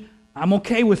mocking, I'm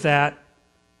okay with that.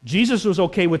 Jesus was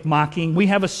okay with mocking. We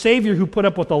have a Savior who put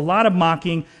up with a lot of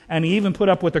mocking, and He even put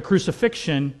up with a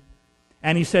crucifixion,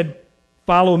 and He said,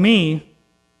 follow me.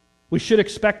 We should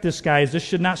expect this, guys. This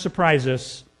should not surprise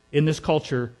us in this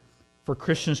culture for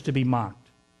Christians to be mocked.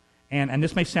 And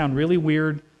this may sound really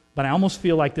weird, but I almost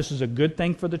feel like this is a good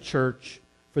thing for the church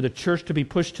to be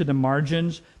pushed to the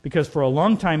margins, because for a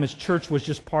long time this church was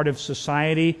just part of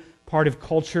society, part of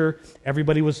culture.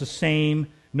 Everybody was the same.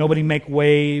 Nobody make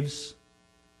waves.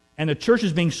 And the church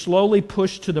is being slowly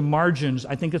pushed to the margins.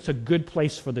 I think it's a good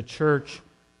place for the church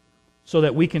so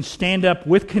that we can stand up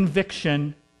with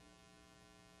conviction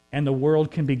and the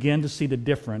world can begin to see the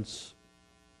difference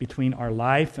between our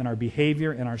life and our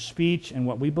behavior and our speech and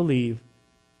what we believe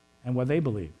and what they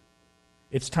believe.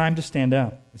 It's time to stand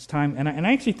up. It's time, and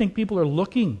I actually think people are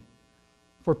looking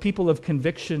for people of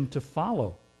conviction to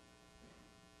follow.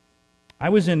 I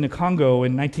was in the Congo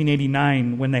in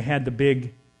 1989 when they had the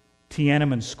big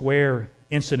Tiananmen Square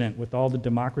incident with all the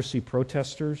democracy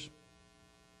protesters.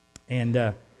 And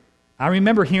I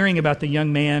remember hearing about the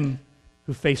young man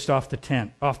who faced off the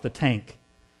tank.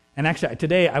 And actually,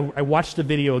 today I watched the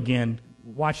video again.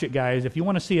 Watch it, guys. If you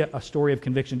want to see a story of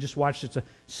conviction, just watch it. It's a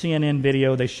CNN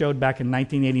video they showed back in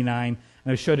 1989,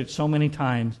 and they showed it so many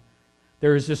times.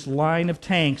 There is this line of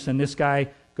tanks, and this guy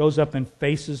goes up and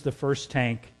faces the first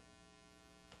tank.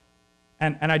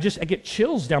 And I get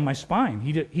chills down my spine.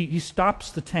 He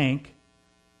stops the tank,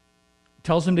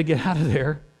 tells him to get out of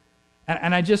there,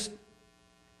 and I just,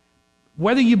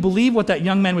 whether you believe what that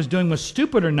young man was doing was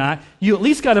stupid or not, you at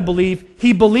least got to believe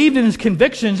he believed in his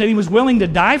convictions and he was willing to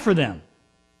die for them.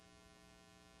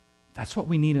 That's what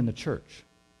we need in the church.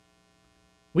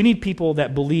 We need people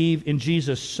that believe in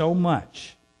Jesus so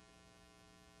much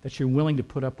that you're willing to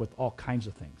put up with all kinds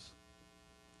of things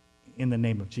in the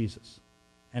name of Jesus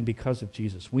and because of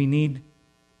Jesus. We need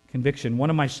conviction. One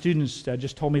of my students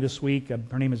just told me this week,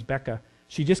 her name is Becca,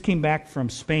 she just came back from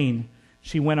Spain.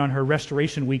 She went on her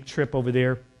Restoration Week trip over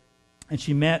there, and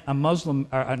she met a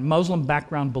Muslim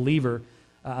background believer,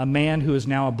 a man who is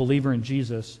now a believer in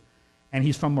Jesus, and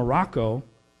he's from Morocco,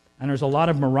 and there's a lot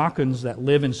of Moroccans that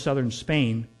live in southern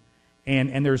Spain,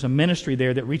 and there's a ministry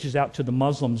there that reaches out to the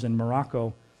Muslims in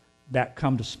Morocco that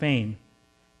come to Spain.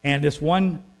 And this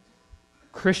one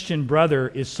Christian brother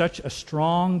is such a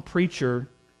strong preacher,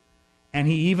 and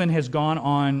he even has gone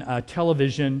on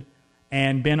television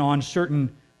and been on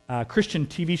certain Christian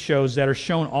TV shows that are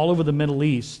shown all over the Middle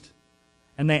East.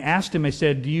 And they asked him, they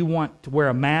said, do you want to wear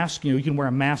a mask? You can wear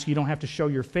a mask, you don't have to show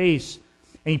your face.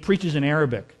 And he preaches in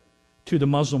Arabic to the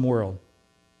Muslim world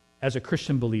as a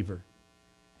Christian believer.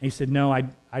 And he said, no,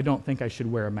 I don't think I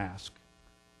should wear a mask.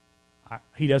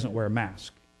 He doesn't wear a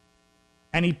mask.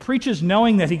 And he preaches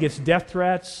knowing that he gets death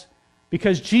threats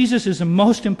because Jesus is the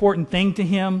most important thing to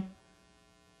him,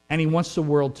 and he wants the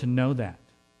world to know that.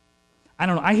 I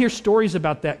don't know. I hear stories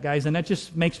about that, guys, and that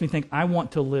just makes me think, I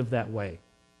want to live that way.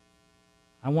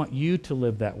 I want you to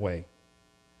live that way.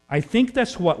 I think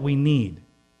that's what we need.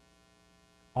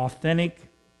 Authentic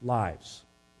lives.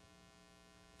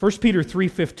 1 Peter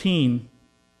 3:15,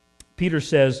 Peter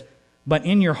says, but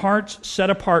in your hearts set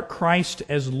apart Christ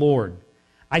as Lord.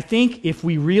 I think if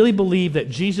we really believe that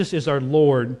Jesus is our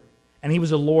Lord, and he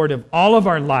was the Lord of all of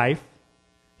our life,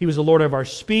 he was the Lord of our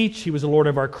speech, he was the Lord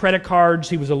of our credit cards,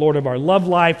 he was the Lord of our love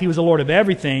life, he was the Lord of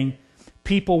everything,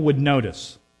 people would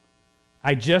notice.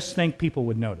 I just think people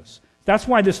would notice. That's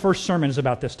why this first sermon is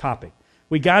about this topic.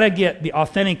 We got to get the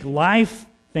authentic life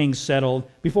things settled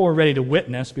before we're ready to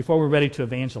witness, before we're ready to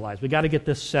evangelize. We got to get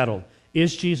this settled.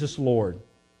 Is Jesus Lord?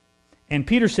 And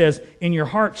Peter says, in your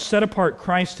heart set apart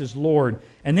Christ as Lord.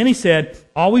 And then he said,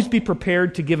 always be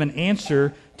prepared to give an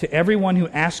answer to everyone who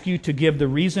asks you to give the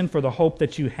reason for the hope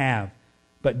that you have.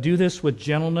 But do this with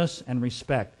gentleness and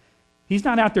respect. He's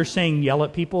not out there saying yell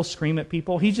at people, scream at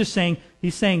people. He's saying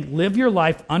live your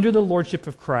life under the lordship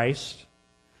of Christ.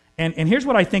 And here's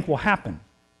what I think will happen.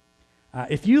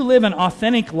 If you live an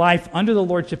authentic life under the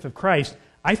lordship of Christ,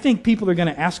 I think people are going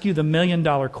to ask you the $1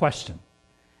 million question.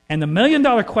 And the $1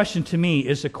 million question to me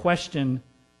is the question,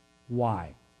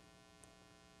 why?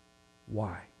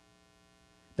 Why?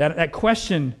 That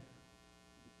question,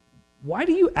 why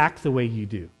do you act the way you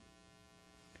do?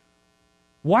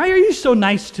 Why are you so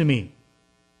nice to me?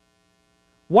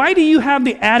 Why do you have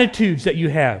the attitudes that you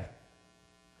have?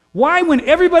 Why, when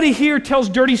everybody here tells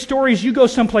dirty stories, you go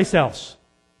someplace else?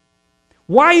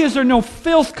 Why is there no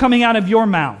filth coming out of your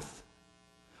mouth?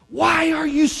 Why are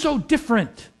you so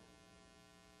different?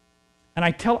 And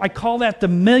I call that the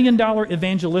 $1 million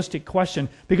evangelistic question,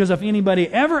 because if anybody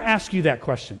ever asks you that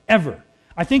question, ever,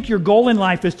 I think your goal in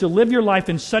life is to live your life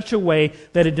in such a way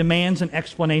that it demands an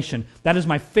explanation. That is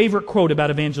my favorite quote about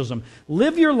evangelism.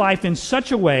 Live your life in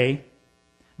such a way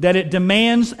that it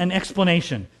demands an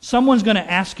explanation. Someone's going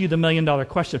to ask you the $1 million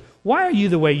question. Why are you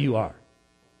the way you are?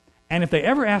 And if they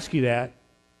ever ask you that,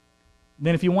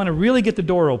 then if you want to really get the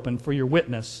door open for your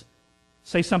witness,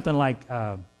 say something like,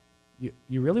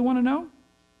 you really want to know?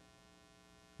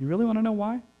 You really want to know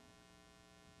why?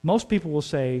 Most people will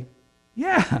say,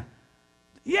 yeah,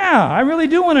 I really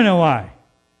do want to know why.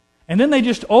 And then they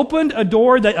just opened a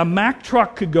door that a Mack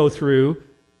truck could go through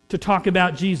to talk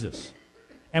about Jesus.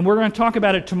 And we're going to talk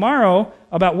about it tomorrow,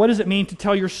 about what does it mean to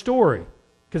tell your story.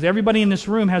 Because everybody in this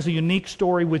room has a unique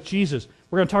story with Jesus.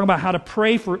 We're going to talk about how to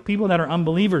pray for people that are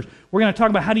unbelievers. We're going to talk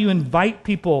about how do you invite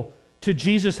people to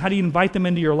Jesus, how do you invite them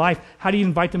into your life, how do you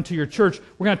invite them to your church.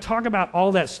 We're going to talk about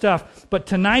all that stuff. But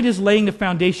tonight is laying the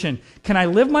foundation. Can I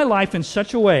live my life in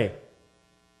such a way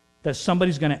that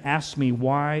somebody's going to ask me,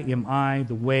 why am I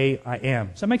the way I am?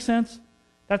 Does that make sense?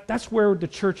 That's where the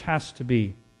church has to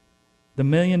be. The $1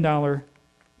 million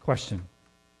question.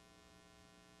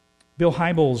 Bill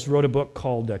Hybels wrote a book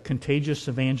called Contagious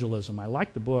Evangelism. I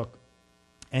like the book.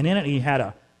 And in it he had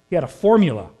a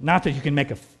formula. Not that you can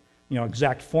make a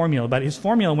exact formula, but his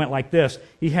formula went like this.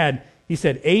 He said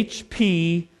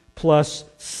HP plus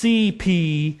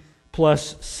CP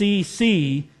plus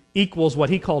CC equals what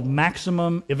he called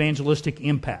maximum evangelistic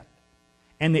impact.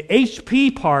 And the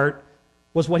HP part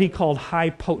was what he called high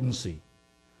potency.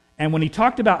 And when he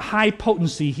talked about high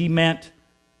potency, he meant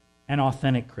an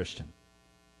authentic Christian.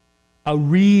 A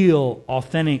real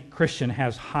authentic Christian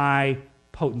has high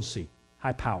potency,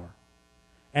 high power.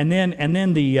 And then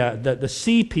the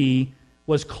CP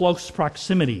was close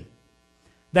proximity.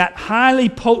 That highly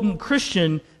potent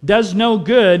Christian does no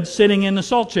good sitting in the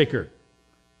salt shaker.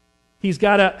 He's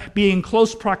got to be in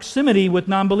close proximity with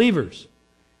non-believers.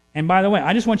 And by the way,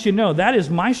 I just want you to know, that is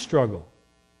my struggle.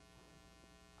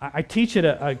 I teach at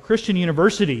a Christian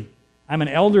university. I'm an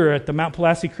elder at the Mount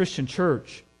Pulaski Christian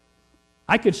Church.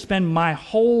 I could spend my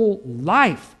whole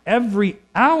life, every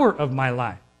hour of my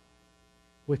life,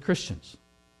 with Christians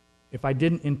if I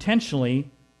didn't intentionally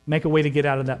make a way to get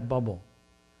out of that bubble.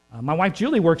 My wife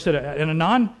Julie works in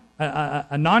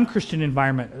a non-Christian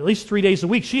environment at least 3 days a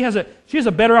week. She has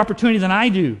a better opportunity than I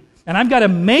do, and I've got to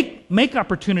make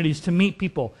opportunities to meet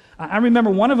people. I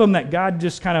remember one of them that God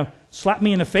just kind of slapped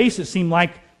me in the face. It seemed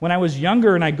like when I was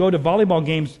younger, and I'd go to volleyball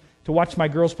games to watch my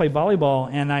girls play volleyball,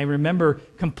 and I remember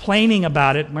complaining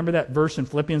about it. Remember that verse in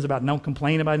Philippians about don't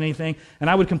complain about anything? And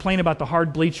I would complain about the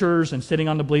hard bleachers and sitting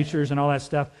on the bleachers and all that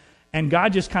stuff. And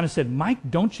God just kind of said, Mike,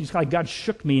 don't you, it's like God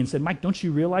shook me and said, Mike, don't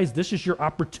you realize this is your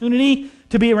opportunity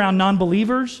to be around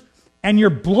non-believers? And you're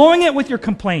blowing it with your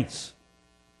complaints.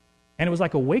 And it was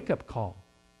like a wake-up call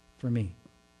for me.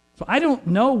 So I don't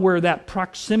know where that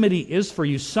proximity is for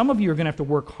you. Some of you are going to have to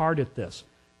work hard at this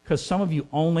because some of you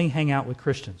only hang out with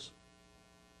Christians.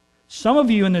 Some of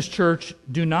you in this church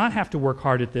do not have to work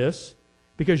hard at this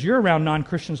because you're around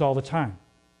non-Christians all the time.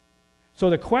 So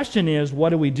the question is, what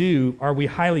do we do? Are we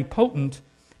highly potent?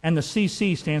 And the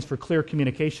CC stands for clear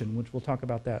communication, which we'll talk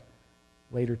about that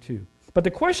later too. But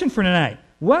the question for tonight,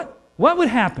 what would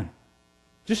happen?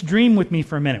 Just dream with me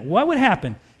for a minute. What would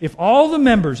happen if all the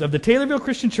members of the Taylorville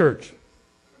Christian Church,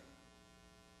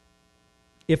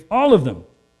 if all of them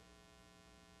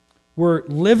were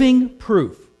living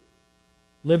proof,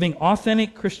 living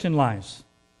authentic Christian lives,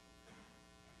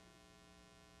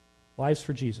 lives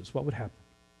for Jesus? What would happen?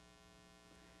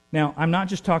 Now, I'm not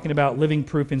just talking about living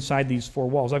proof inside these four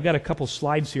walls. I've got a couple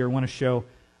slides here I want to show.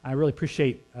 I really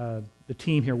appreciate the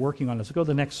team here working on this. Let's go to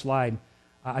the next slide.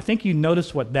 I think you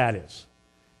notice what that is.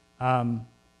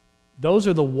 Those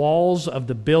are the walls of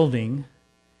the building,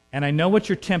 and I know what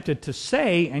you're tempted to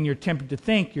say, and you're tempted to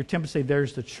think. You're tempted to say,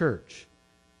 there's the church.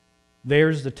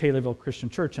 There's the Taylorville Christian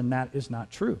Church, and that is not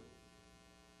true.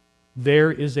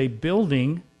 There is a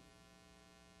building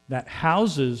that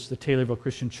houses the Taylorville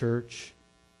Christian Church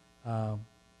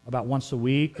about once a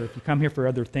week, or if you come here for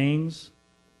other things.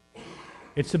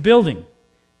 It's a building,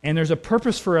 and there's a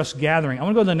purpose for us gathering. I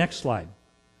want to go to the next slide.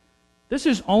 This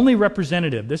is only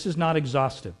representative. This is not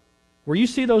exhaustive. Where you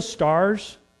see those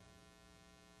stars,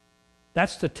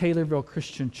 that's the Taylorville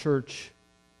Christian Church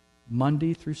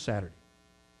Monday through Saturday.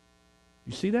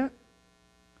 You see that?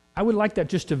 I would like that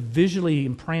just to visually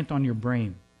imprint on your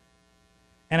brain.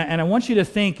 And I want you to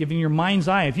think, if in your mind's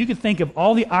eye, if you could think of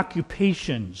all the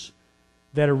occupations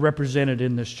that are represented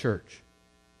in this church.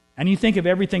 And you think of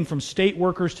everything from state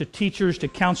workers to teachers to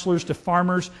counselors to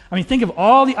farmers. I mean, think of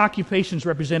all the occupations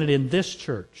represented in this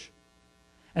church.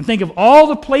 And think of all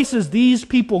the places these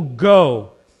people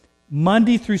go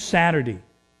Monday through Saturday.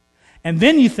 And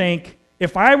then you think,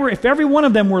 if every one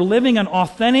of them were living an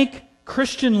authentic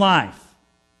Christian life,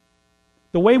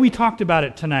 the way we talked about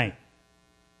it tonight,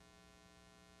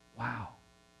 wow,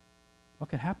 what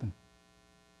could happen?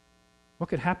 What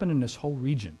could happen in this whole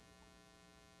region?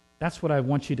 That's what I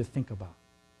want you to think about.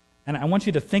 And I want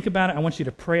you to think about it. I want you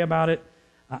to pray about it.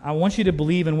 I want you to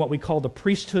believe in what we call the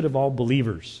priesthood of all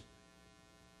believers.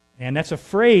 And that's a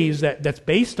phrase that's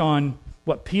based on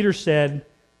what Peter said,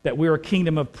 that we're a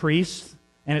kingdom of priests.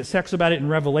 And it talks about it in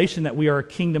Revelation that we are a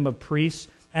kingdom of priests.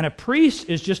 And a priest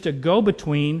is just a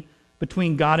go-between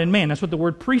between God and man. That's what the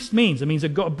word priest means. It means a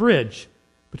bridge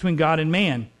between God and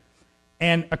man.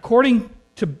 And according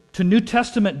to New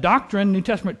Testament doctrine, New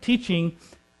Testament teaching,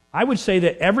 I would say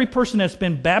that every person that's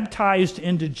been baptized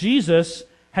into Jesus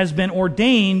has been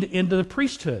ordained into the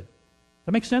priesthood. Does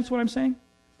that make sense what I'm saying?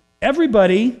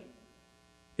 Everybody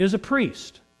is a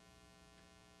priest.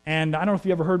 And I don't know if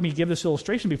you ever heard me give this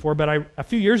illustration before, but a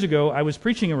few years ago I was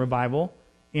preaching a revival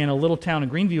in a little town in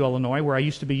Greenview, Illinois, where I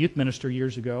used to be youth minister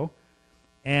years ago.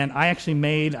 And I actually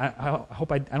made, I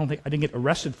didn't get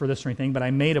arrested for this or anything, but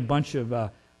I made a bunch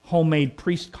of homemade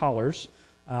priest collars.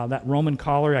 That Roman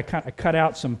collar, I cut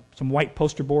out some white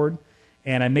poster board,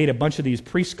 and I made a bunch of these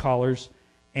priest collars.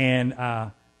 And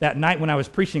that night when I was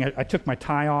preaching, I took my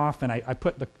tie off, and I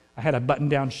had a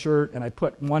button-down shirt, and I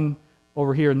put one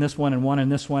over here in this one, and one in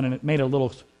this one, and it made a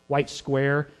little white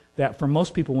square that for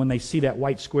most people, when they see that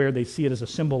white square, they see it as a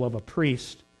symbol of a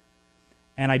priest.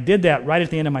 And I did that right at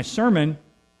the end of my sermon,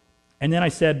 and then I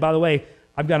said, by the way,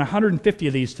 I've got 150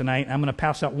 of these tonight, and I'm going to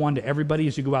pass out one to everybody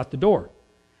as you go out the door.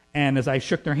 And as I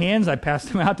shook their hands, I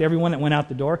passed them out to everyone that went out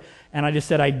the door, and I just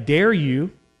said, I dare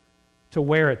you to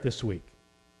wear it this week.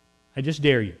 I just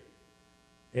dare you.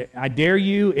 I dare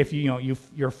you, if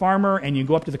you're a farmer and you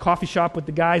go up to the coffee shop with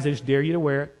the guys, I just dare you to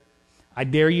wear it. I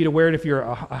dare you to wear it if you're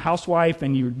a housewife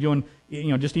and you're doing,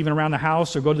 just even around the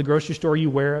house or go to the grocery store, you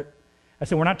wear it. I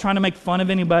said, we're not trying to make fun of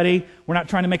anybody. We're not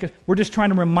trying to we're just trying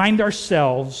to remind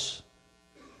ourselves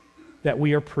that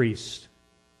we are priests.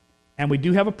 And we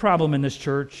do have a problem in this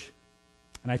church,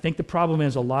 and I think the problem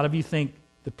is a lot of you think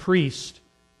the priests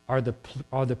are the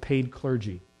paid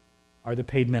clergy, are the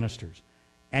paid ministers.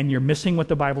 And you're missing what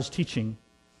the Bible's teaching,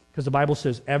 because the Bible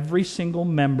says every single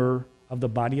member of the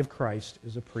body of Christ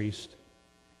is a priest.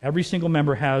 Every single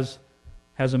member has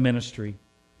a ministry.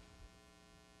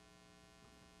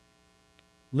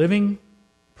 Living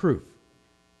proof.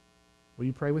 Will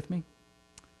you pray with me?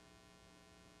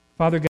 Father God,